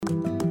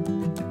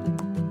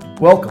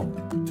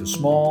Welcome to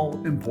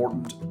Small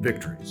Important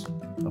Victories,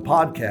 a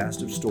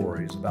podcast of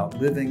stories about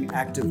living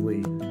actively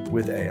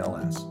with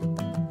ALS.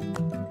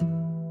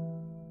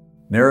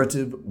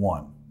 Narrative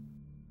 1.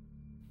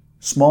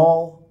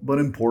 Small but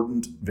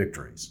Important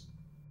Victories.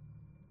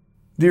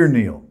 Dear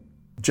Neil,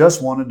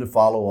 just wanted to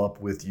follow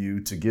up with you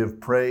to give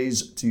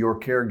praise to your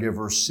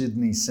caregiver,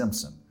 Sydney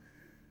Simpson.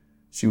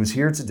 She was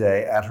here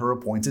today at her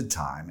appointed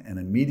time and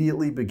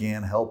immediately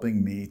began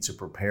helping me to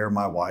prepare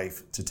my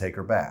wife to take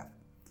her bath.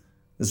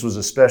 This was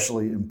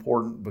especially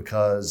important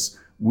because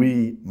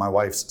we, my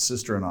wife's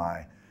sister and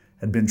I,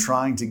 had been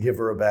trying to give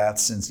her a bath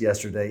since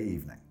yesterday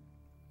evening.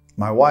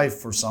 My wife,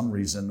 for some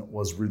reason,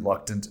 was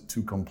reluctant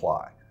to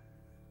comply,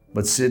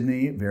 but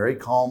Sydney very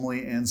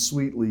calmly and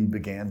sweetly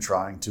began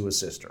trying to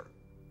assist her.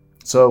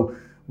 So,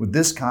 with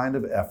this kind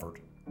of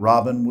effort,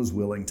 Robin was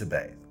willing to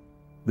bathe.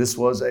 This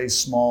was a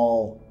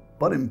small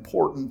but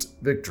important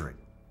victory.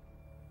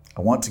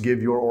 I want to give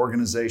your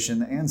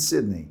organization and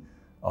Sydney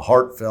a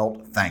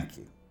heartfelt thank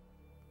you.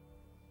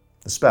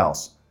 The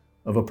spouse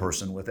of a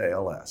person with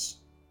ALS,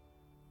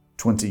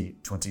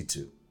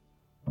 2022.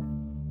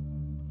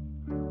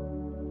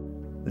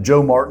 The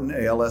Joe Martin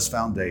ALS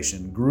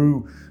Foundation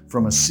grew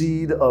from a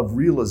seed of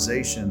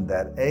realization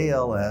that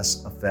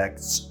ALS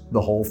affects the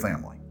whole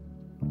family.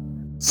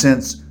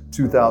 Since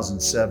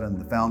 2007,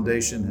 the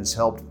foundation has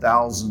helped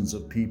thousands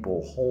of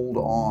people hold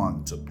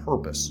on to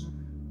purpose,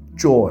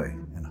 joy,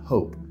 and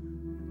hope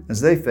as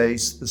they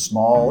face the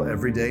small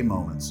everyday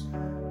moments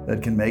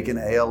that can make an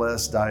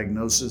ALS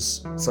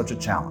diagnosis such a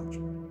challenge.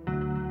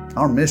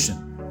 Our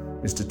mission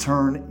is to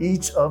turn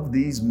each of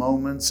these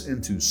moments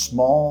into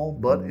small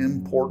but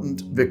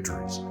important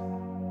victories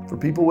for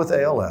people with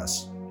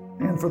ALS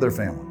and for their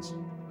families.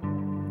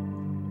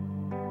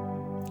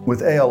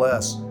 With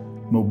ALS,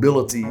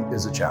 mobility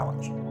is a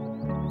challenge.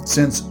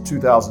 Since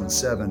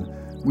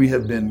 2007, we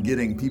have been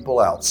getting people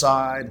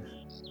outside,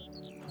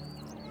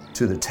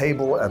 to the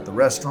table at the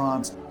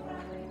restaurant,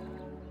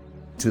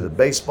 to the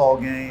baseball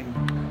game,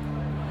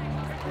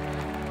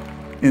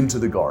 into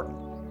the garden.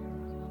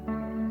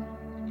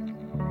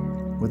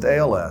 With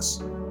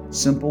ALS,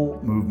 simple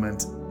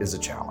movement is a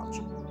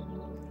challenge.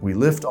 We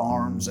lift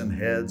arms and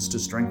heads to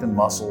strengthen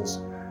muscles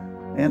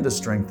and to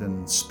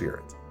strengthen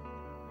spirit.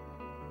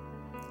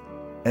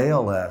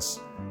 ALS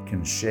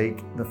can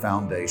shake the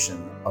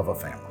foundation of a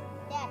family.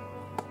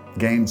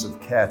 Games of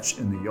catch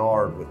in the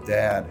yard with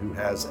dad who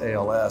has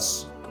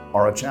ALS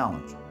are a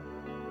challenge.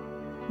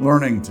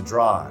 Learning to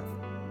drive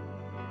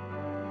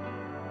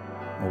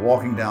or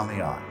walking down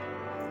the aisle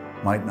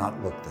might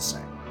not look the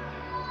same.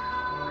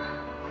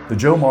 The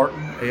Joe Martin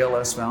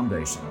ALS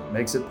Foundation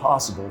makes it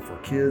possible for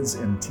kids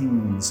and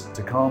teens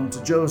to come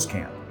to Joe's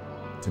Camp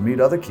to meet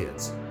other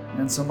kids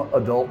and some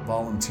adult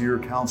volunteer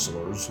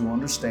counselors who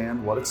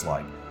understand what it's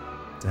like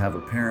to have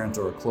a parent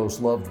or a close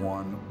loved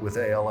one with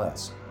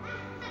ALS.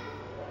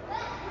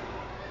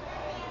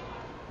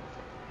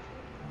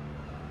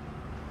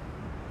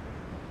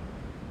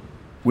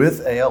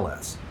 With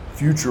ALS,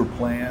 future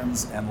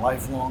plans and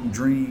lifelong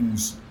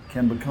dreams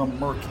can become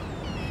murky.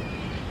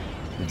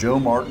 The Joe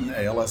Martin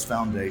ALS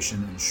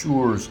Foundation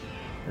ensures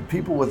that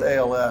people with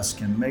ALS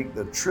can make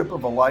the trip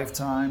of a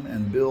lifetime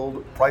and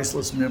build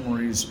priceless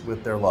memories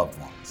with their loved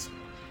ones.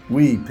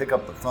 We pick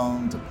up the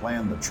phone to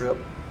plan the trip,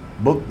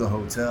 book the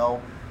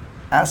hotel,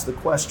 ask the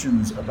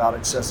questions about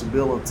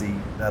accessibility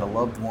that a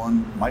loved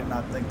one might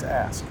not think to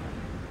ask.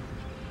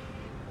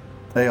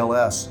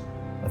 ALS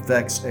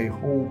affects a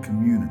whole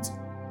community.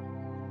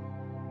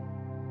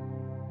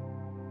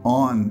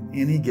 On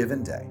any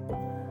given day,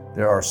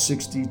 there are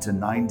 60 to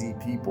 90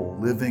 people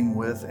living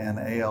with an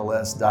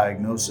ALS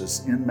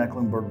diagnosis in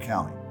Mecklenburg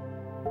County.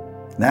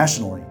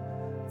 Nationally,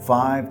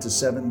 5,000 to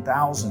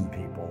 7,000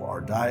 people are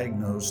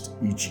diagnosed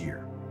each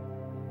year.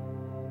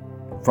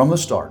 From the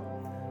start,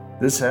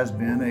 this has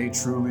been a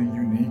truly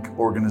unique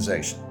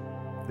organization.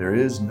 There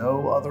is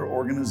no other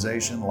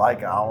organization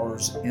like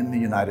ours in the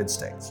United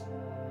States.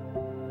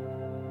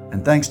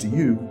 And thanks to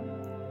you,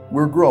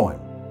 we're growing.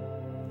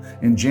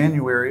 In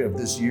January of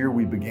this year,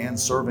 we began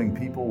serving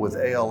people with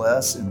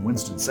ALS in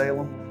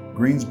Winston-Salem,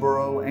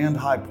 Greensboro, and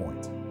High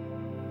Point.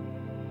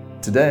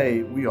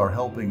 Today, we are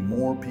helping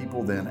more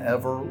people than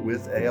ever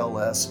with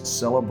ALS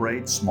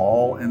celebrate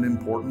small and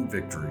important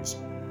victories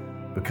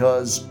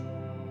because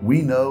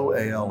we know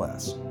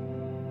ALS,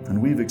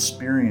 and we've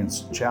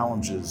experienced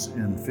challenges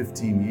in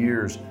 15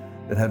 years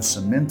that have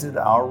cemented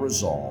our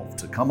resolve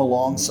to come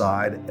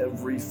alongside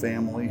every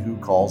family who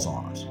calls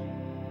on us.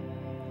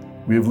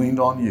 We have leaned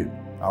on you,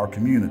 our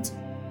community.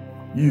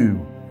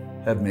 You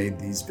have made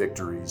these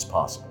victories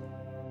possible.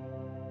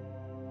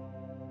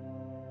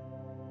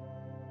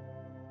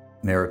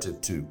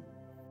 Narrative 2.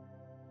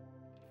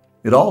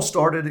 It all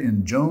started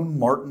in Joan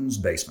Martin's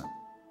basement.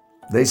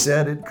 They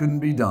said it couldn't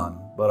be done,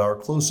 but our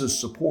closest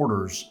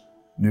supporters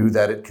knew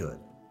that it could.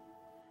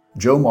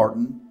 Joe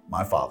Martin,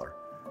 my father,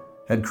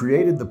 had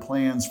created the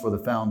plans for the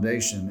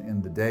foundation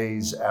in the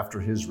days after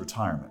his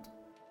retirement.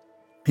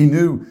 He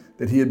knew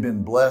that he had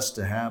been blessed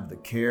to have the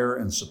care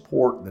and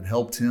support that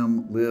helped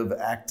him live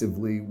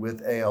actively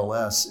with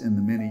ALS in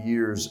the many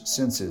years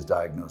since his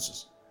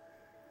diagnosis.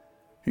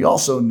 He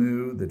also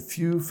knew that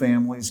few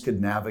families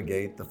could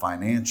navigate the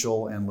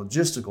financial and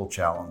logistical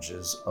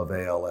challenges of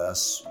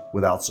ALS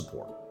without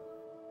support.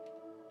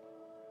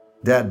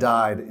 Dad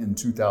died in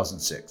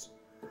 2006,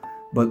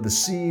 but the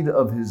seed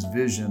of his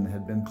vision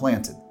had been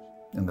planted,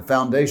 and the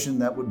foundation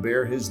that would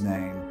bear his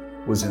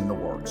name was in the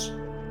works.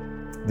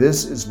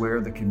 This is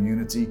where the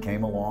community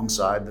came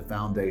alongside the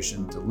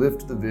foundation to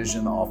lift the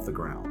vision off the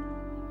ground.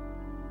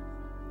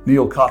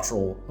 Neil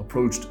Cottrell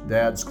approached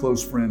Dad's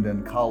close friend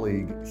and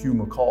colleague, Hugh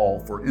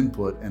McCall, for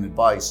input and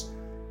advice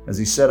as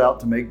he set out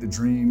to make the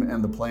dream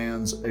and the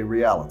plans a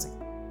reality.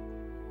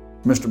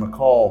 Mr.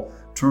 McCall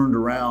turned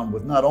around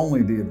with not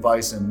only the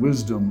advice and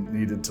wisdom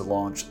needed to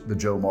launch the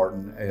Joe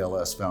Martin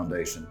ALS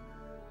Foundation,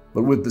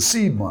 but with the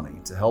seed money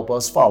to help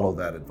us follow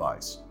that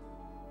advice.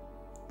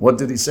 What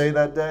did he say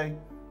that day?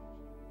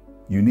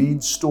 You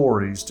need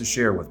stories to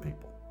share with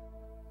people,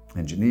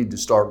 and you need to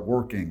start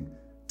working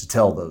to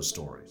tell those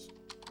stories.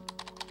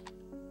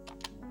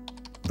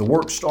 The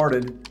work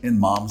started in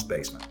Mom's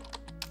basement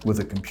with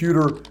a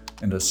computer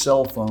and a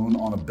cell phone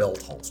on a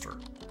belt holster.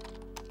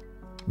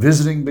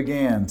 Visiting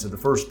began to the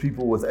first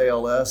people with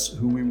ALS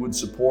who we would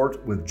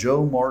support with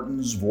Joe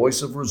Martin's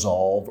voice of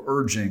resolve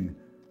urging,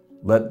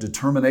 "Let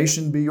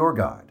determination be your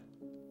guide.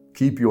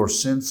 Keep your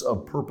sense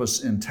of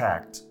purpose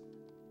intact.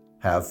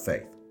 Have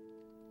faith."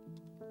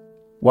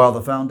 While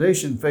the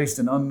foundation faced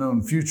an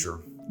unknown future,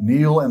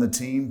 Neil and the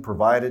team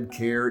provided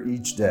care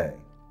each day,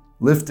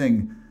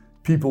 lifting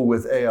people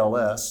with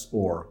ALS,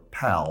 or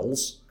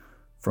PALS,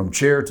 from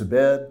chair to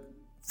bed,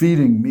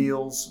 feeding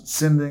meals,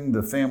 sending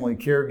the family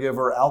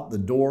caregiver out the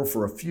door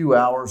for a few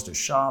hours to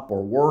shop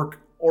or work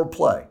or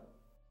play,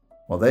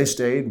 while they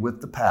stayed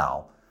with the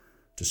PAL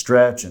to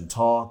stretch and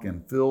talk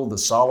and fill the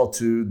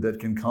solitude that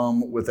can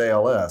come with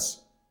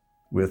ALS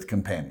with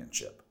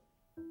companionship.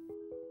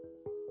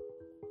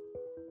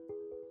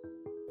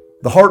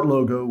 The heart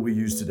logo we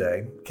use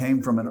today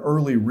came from an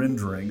early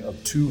rendering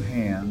of two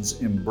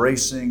hands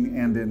embracing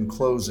and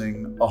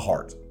enclosing a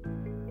heart.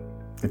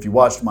 If you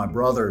watched my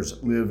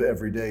brother's Live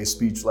Everyday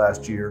speech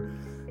last year,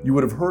 you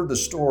would have heard the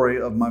story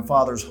of my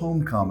father's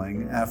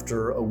homecoming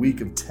after a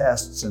week of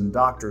tests and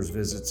doctor's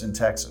visits in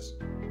Texas.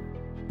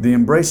 The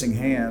embracing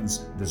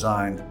hands,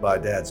 designed by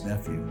Dad's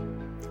nephew,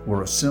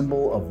 were a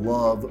symbol of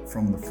love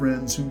from the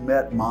friends who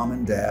met Mom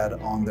and Dad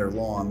on their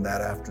lawn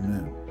that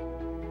afternoon.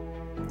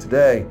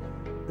 Today,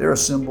 they're a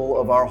symbol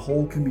of our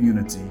whole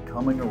community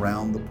coming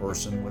around the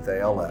person with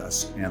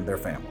ALS and their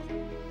family.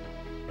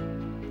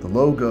 The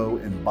logo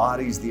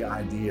embodies the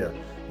idea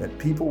that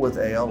people with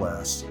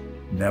ALS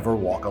never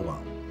walk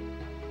alone.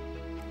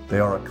 They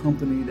are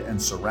accompanied and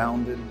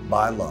surrounded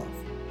by love,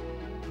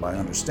 by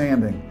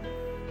understanding,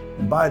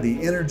 and by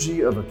the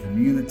energy of a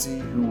community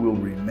who will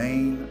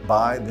remain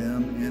by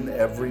them in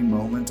every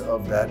moment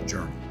of that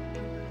journey.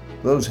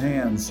 Those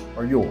hands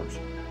are yours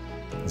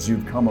as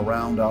you've come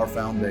around our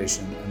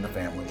foundation and the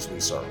families we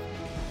serve.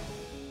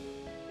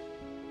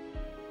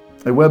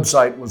 A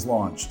website was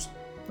launched,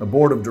 a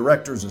board of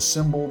directors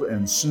assembled,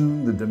 and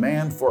soon the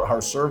demand for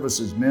our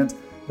services meant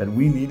that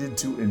we needed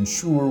to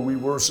ensure we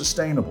were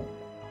sustainable.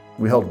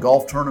 We held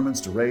golf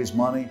tournaments to raise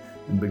money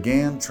and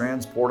began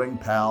transporting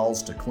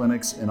PALs to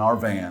clinics in our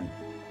van,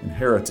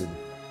 inherited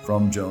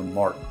from Joan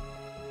Martin.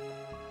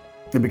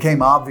 It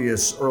became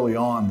obvious early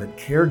on that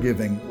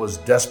caregiving was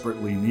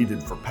desperately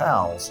needed for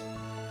PALs,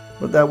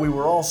 but that we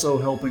were also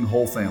helping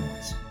whole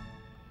families.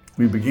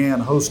 We began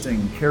hosting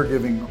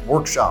caregiving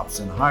workshops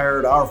and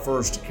hired our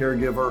first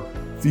caregiver,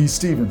 Fee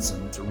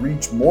Stevenson, to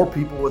reach more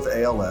people with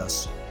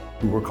ALS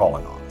who were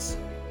calling on us.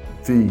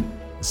 Fee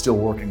is still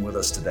working with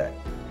us today.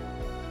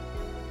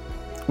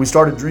 We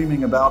started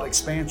dreaming about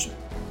expansion.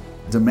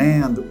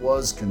 Demand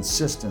was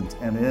consistent,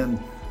 and in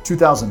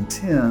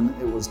 2010,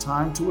 it was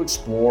time to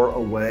explore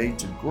a way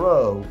to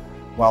grow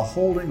while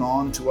holding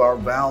on to our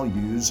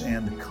values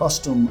and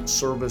custom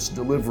service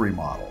delivery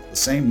model, the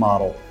same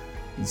model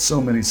that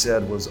so many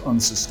said was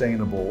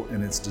unsustainable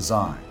in its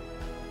design.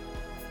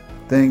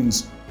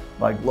 Things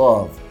like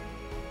love,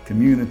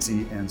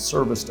 community, and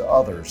service to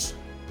others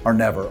are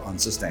never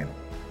unsustainable.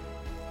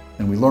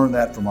 And we learned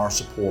that from our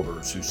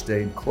supporters who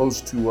stayed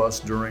close to us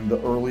during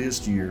the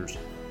earliest years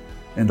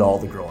and all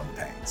the growing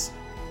pains.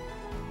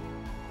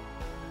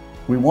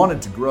 We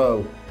wanted to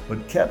grow,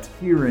 but kept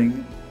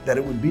hearing that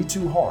it would be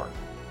too hard.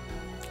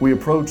 We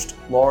approached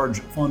large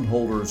fund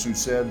holders who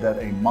said that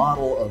a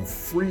model of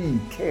free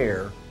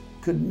care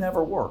could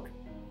never work.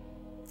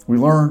 We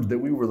learned that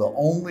we were the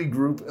only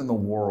group in the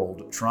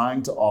world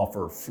trying to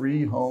offer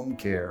free home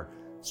care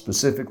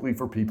specifically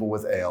for people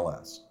with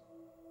ALS.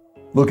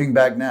 Looking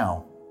back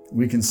now,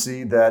 we can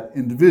see that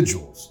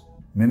individuals,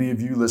 many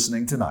of you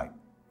listening tonight,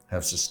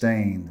 have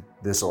sustained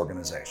this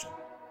organization.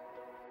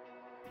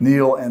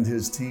 Neil and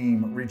his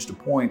team reached a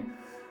point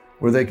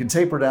where they could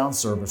taper down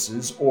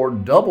services or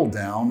double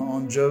down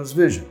on Joe's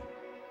vision.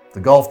 The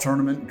golf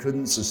tournament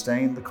couldn't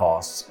sustain the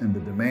costs, and the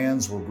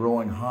demands were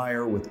growing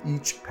higher with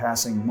each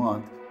passing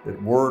month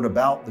that word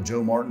about the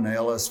Joe Martin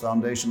ALS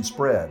Foundation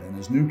spread and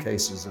as new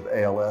cases of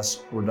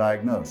ALS were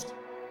diagnosed.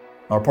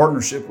 Our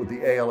partnership with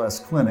the ALS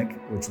Clinic,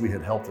 which we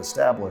had helped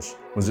establish,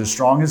 was as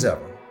strong as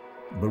ever,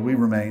 but we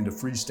remained a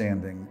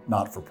freestanding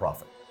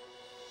not-for-profit.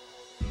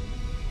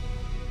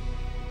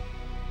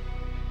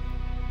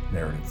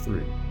 Narrative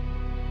 3.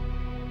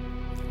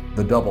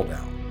 The double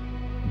down.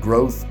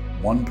 Growth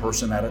one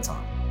person at a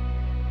time.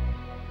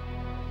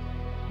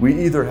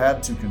 We either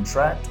had to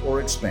contract or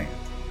expand.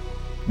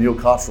 Neil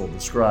Cottrell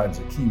describes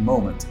a key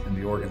moment in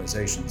the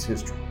organization's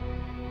history.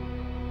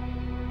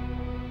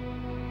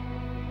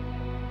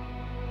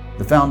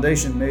 The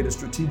foundation made a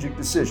strategic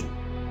decision,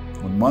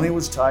 when money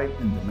was tight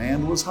and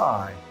demand was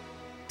high,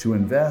 to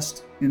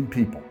invest in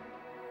people.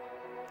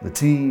 The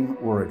team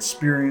were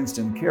experienced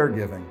in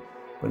caregiving,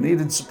 but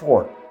needed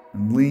support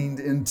and leaned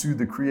into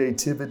the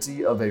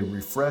creativity of a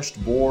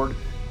refreshed board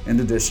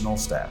and additional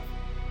staff.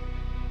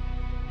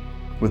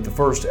 With the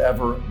first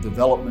ever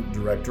development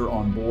director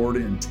on board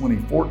in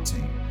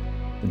 2014,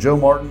 the Joe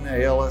Martin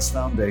ALS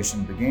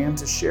Foundation began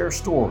to share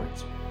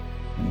stories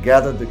and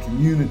gathered the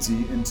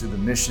community into the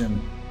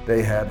mission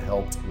they had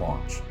helped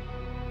launch.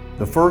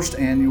 The first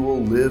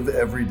annual Live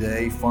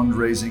Everyday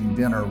fundraising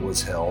dinner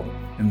was held,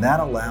 and that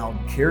allowed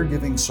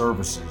caregiving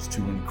services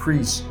to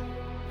increase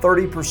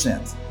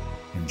 30%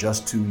 in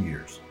just 2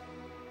 years.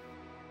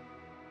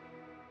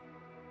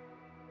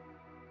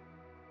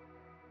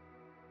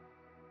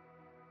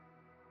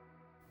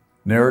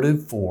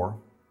 Narrative 4,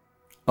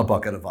 A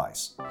Bucket of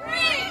Ice. 3,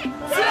 2, 1!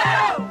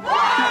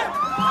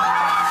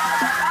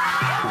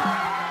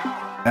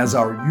 As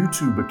our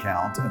YouTube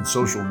account and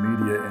social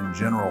media in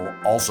general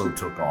also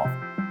took off,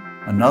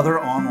 another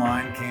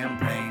online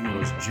campaign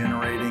was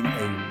generating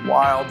a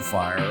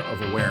wildfire of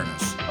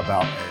awareness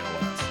about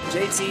ALS.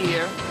 JT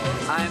here.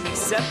 I am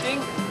accepting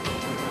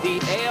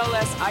the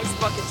ALS Ice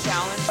Bucket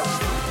Challenge.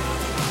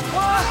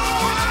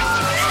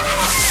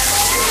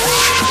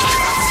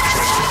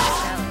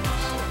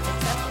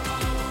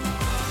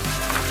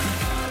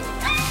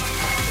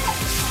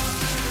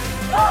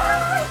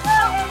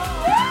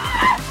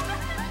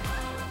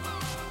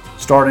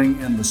 Starting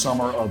in the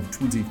summer of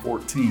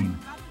 2014,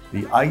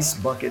 the Ice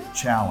Bucket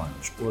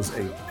Challenge was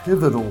a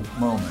pivotal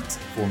moment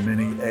for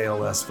many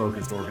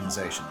ALS-focused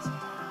organizations.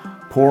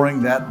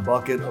 Pouring that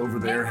bucket over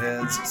their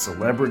heads,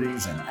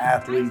 celebrities and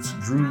athletes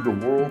drew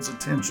the world's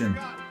attention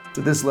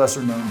to this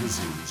lesser-known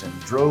disease and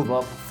drove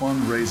up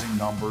fundraising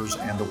numbers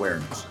and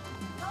awareness.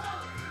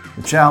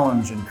 The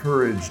challenge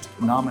encouraged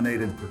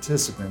nominated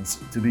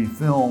participants to be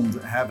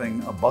filmed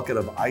having a bucket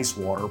of ice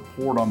water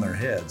poured on their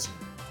heads,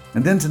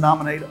 and then to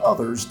nominate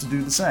others to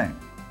do the same.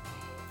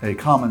 A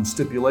common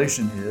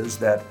stipulation is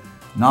that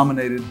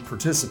nominated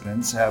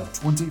participants have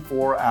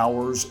 24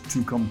 hours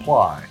to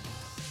comply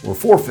or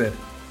forfeit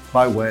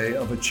by way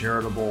of a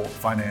charitable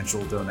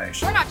financial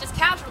donation. We're not just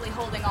casually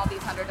holding all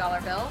these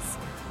 $100 bills.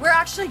 We're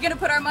actually going to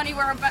put our money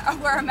where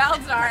our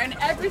mouths are, and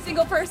every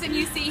single person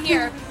you see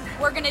here,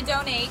 we're going to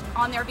donate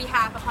on their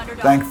behalf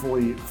 $100.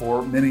 Thankfully,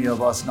 for many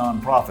of us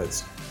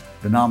nonprofits,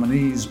 the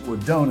nominees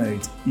would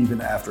donate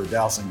even after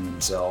dousing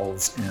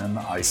themselves in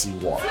icy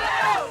water.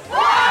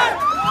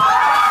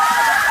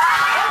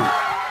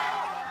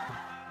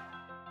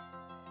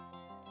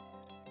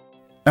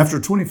 After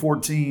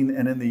 2014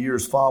 and in the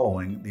years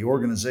following, the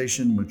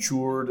organization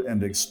matured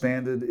and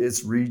expanded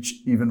its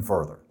reach even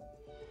further.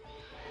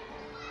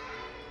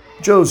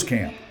 Joe's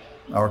Camp,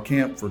 our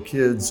camp for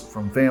kids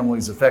from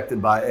families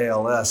affected by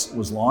ALS,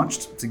 was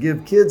launched to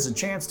give kids a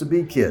chance to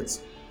be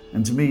kids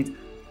and to meet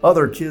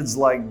other kids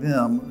like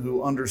them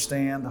who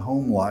understand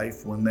home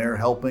life when they're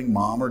helping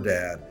mom or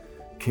dad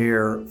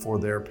care for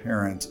their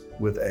parent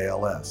with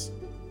ALS.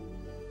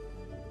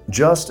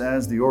 Just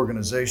as the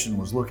organization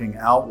was looking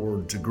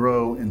outward to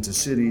grow into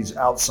cities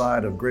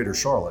outside of Greater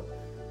Charlotte,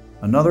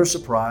 another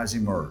surprise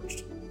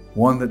emerged,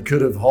 one that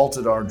could have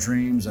halted our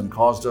dreams and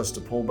caused us to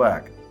pull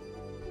back.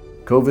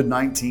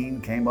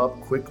 COVID-19 came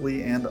up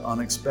quickly and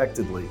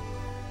unexpectedly,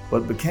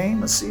 but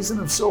became a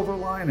season of silver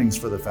linings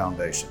for the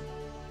foundation.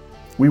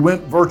 We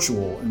went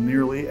virtual in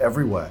nearly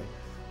every way.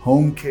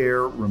 Home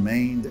care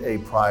remained a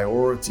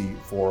priority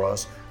for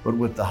us, but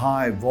with the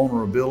high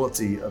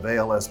vulnerability of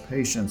ALS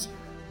patients,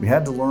 we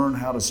had to learn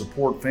how to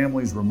support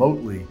families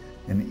remotely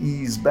and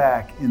ease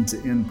back into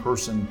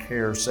in-person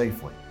care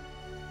safely.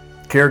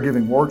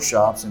 Caregiving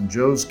workshops in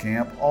Joe's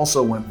Camp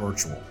also went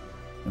virtual,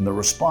 and the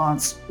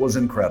response was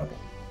incredible.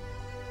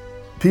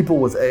 People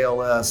with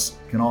ALS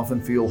can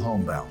often feel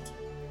homebound,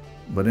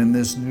 but in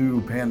this new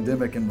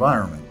pandemic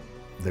environment,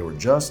 they were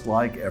just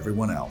like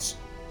everyone else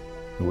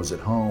who was at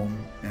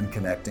home and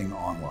connecting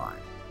online.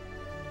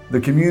 The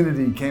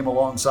community came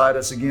alongside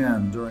us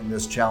again during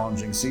this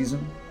challenging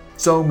season.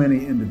 So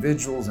many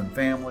individuals and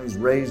families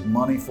raised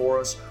money for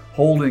us,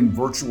 holding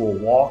virtual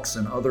walks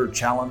and other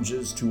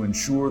challenges to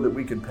ensure that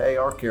we could pay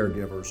our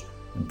caregivers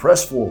and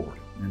press forward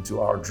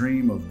into our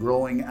dream of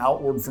growing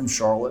outward from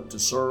Charlotte to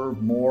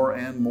serve more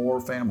and more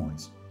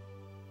families.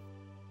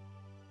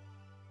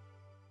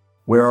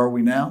 Where are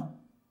we now?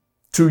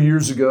 2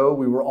 years ago,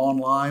 we were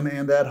online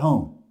and at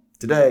home.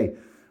 Today,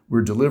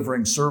 we're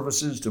delivering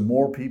services to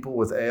more people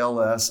with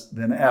ALS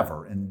than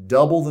ever in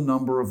double the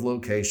number of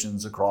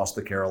locations across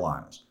the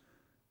Carolinas.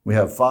 We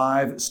have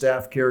 5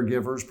 staff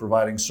caregivers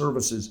providing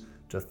services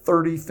to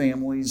 30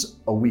 families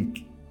a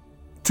week.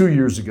 2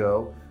 years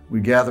ago, we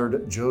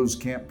gathered Joe's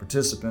Camp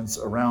participants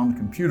around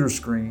computer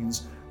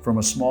screens from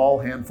a small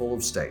handful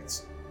of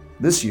states.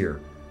 This year,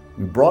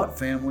 we brought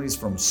families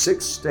from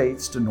 6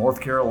 states to North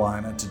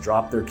Carolina to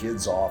drop their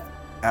kids off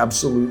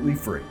absolutely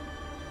free,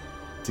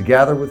 to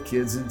gather with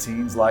kids and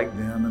teens like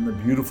them in the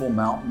beautiful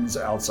mountains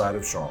outside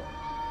of Charlotte.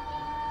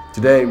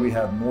 Today, we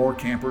have more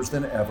campers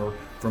than ever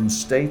from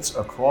states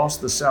across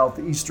the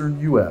southeastern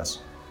U.S.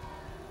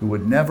 who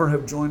would never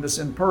have joined us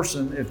in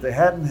person if they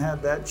hadn't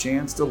had that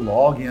chance to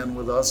log in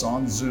with us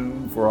on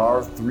Zoom for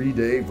our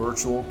 3-day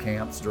virtual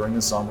camps during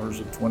the summers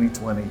of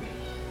 2020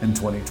 and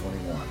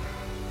 2021.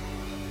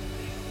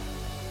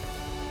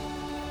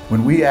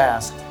 When we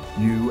asked,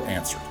 you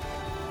answered.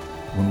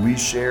 When we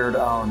shared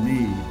our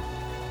need,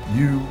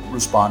 you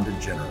responded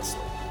generously.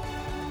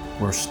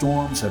 Where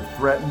storms have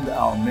threatened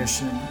our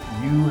mission,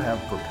 you have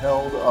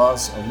propelled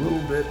us a little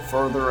bit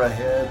further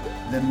ahead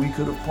than we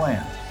could have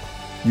planned.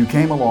 You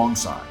came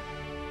alongside.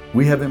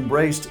 We have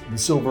embraced the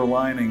silver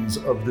linings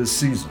of this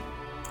season.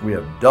 We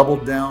have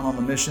doubled down on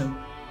the mission,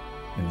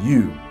 and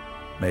you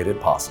made it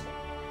possible.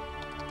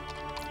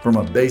 From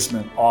a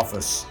basement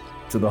office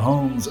to the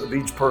homes of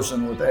each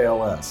person with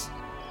ALS,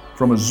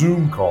 from a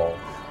Zoom call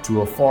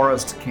to a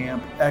forest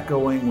camp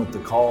echoing with the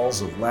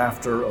calls of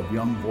laughter of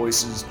young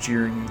voices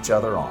cheering each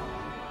other on.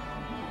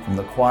 From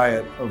the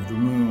quiet of the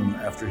room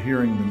after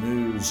hearing the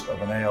news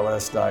of an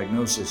ALS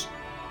diagnosis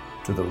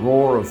to the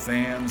roar of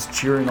fans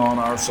cheering on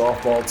our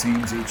softball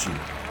teams each year,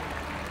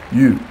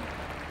 you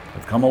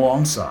have come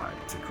alongside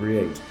to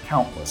create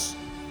countless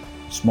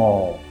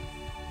small,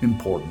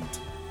 important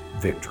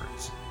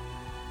victories.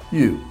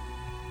 You,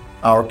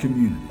 our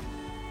community,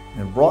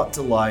 have brought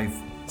to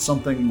life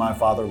something my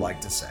father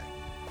liked to say.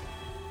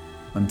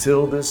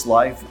 Until this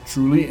life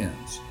truly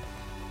ends,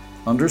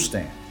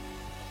 understand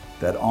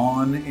that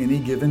on any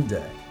given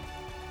day,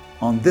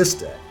 on this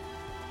day,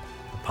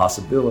 the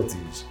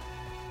possibilities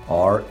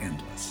are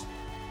endless.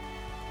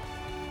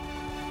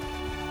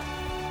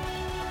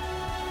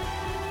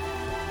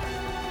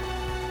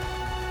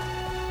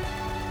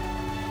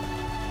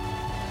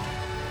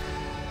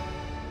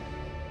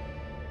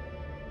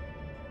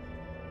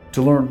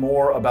 To learn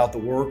more about the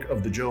work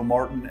of the Joe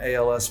Martin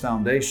ALS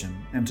Foundation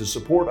and to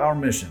support our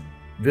mission,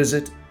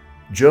 visit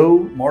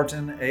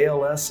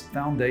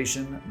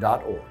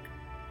joemartinalsfoundation.org.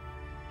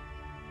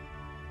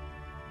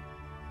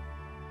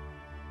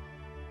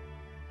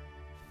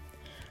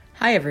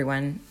 Hi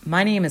everyone,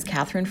 my name is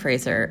Catherine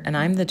Fraser and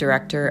I'm the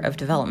Director of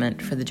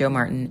Development for the Joe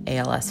Martin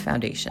ALS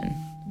Foundation.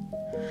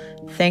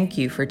 Thank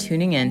you for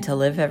tuning in to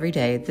Live Every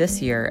Day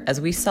this year as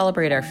we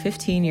celebrate our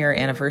 15-year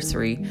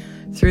anniversary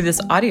through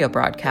this audio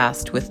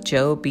broadcast with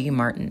Joe B.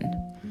 Martin.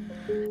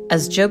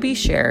 As Joe B.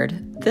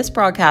 shared, this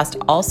broadcast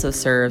also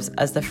serves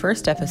as the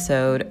first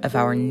episode of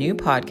our new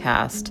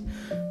podcast,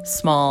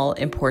 Small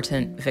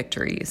Important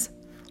Victories,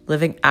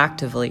 Living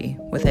Actively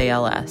with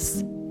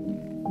ALS.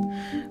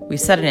 We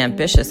set an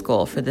ambitious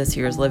goal for this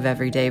year's Live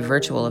Every Day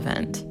virtual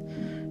event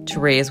to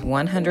raise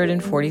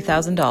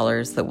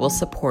 $140,000 that will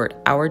support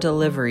our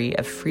delivery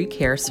of free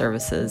care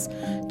services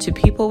to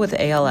people with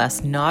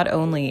ALS not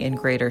only in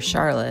Greater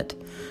Charlotte,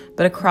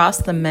 but across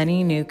the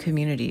many new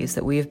communities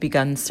that we have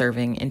begun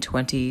serving in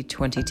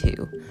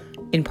 2022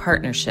 in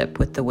partnership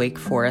with the Wake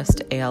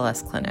Forest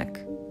ALS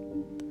Clinic.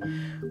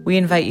 We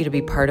invite you to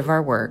be part of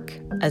our work,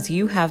 as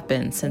you have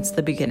been since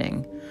the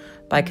beginning,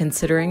 by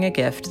considering a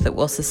gift that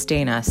will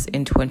sustain us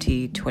in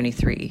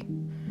 2023.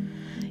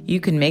 You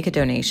can make a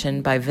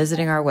donation by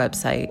visiting our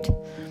website,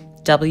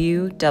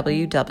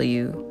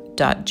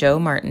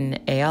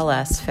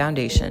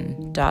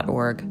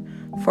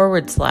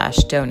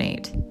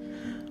 www.joemartinalsfoundation.org/donate,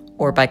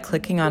 or by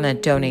clicking on a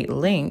donate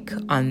link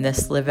on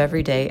this Live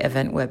Every Day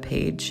event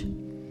webpage,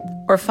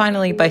 or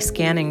finally by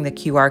scanning the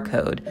QR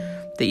code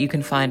that you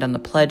can find on the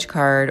pledge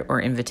card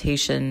or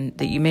invitation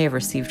that you may have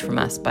received from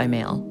us by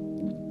mail.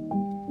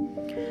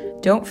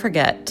 Don't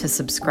forget to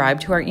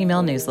subscribe to our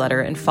email newsletter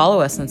and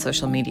follow us on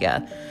social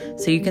media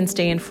so you can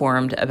stay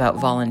informed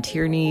about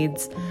volunteer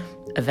needs,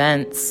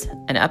 events,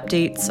 and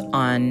updates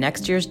on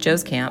next year's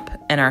Joe's Camp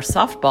and our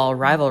softball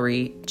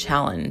rivalry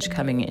challenge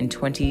coming in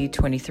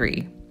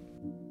 2023.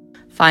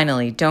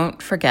 Finally, don't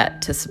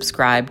forget to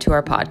subscribe to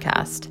our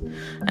podcast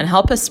and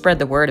help us spread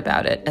the word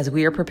about it as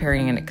we are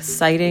preparing an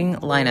exciting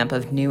lineup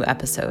of new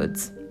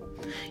episodes.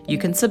 You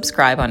can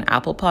subscribe on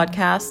Apple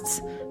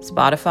Podcasts,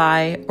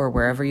 Spotify, or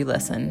wherever you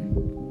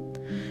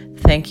listen.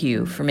 Thank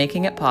you for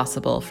making it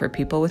possible for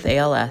people with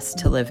ALS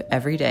to live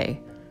every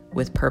day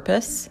with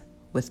purpose,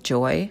 with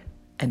joy,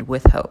 and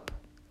with hope.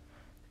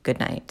 Good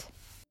night.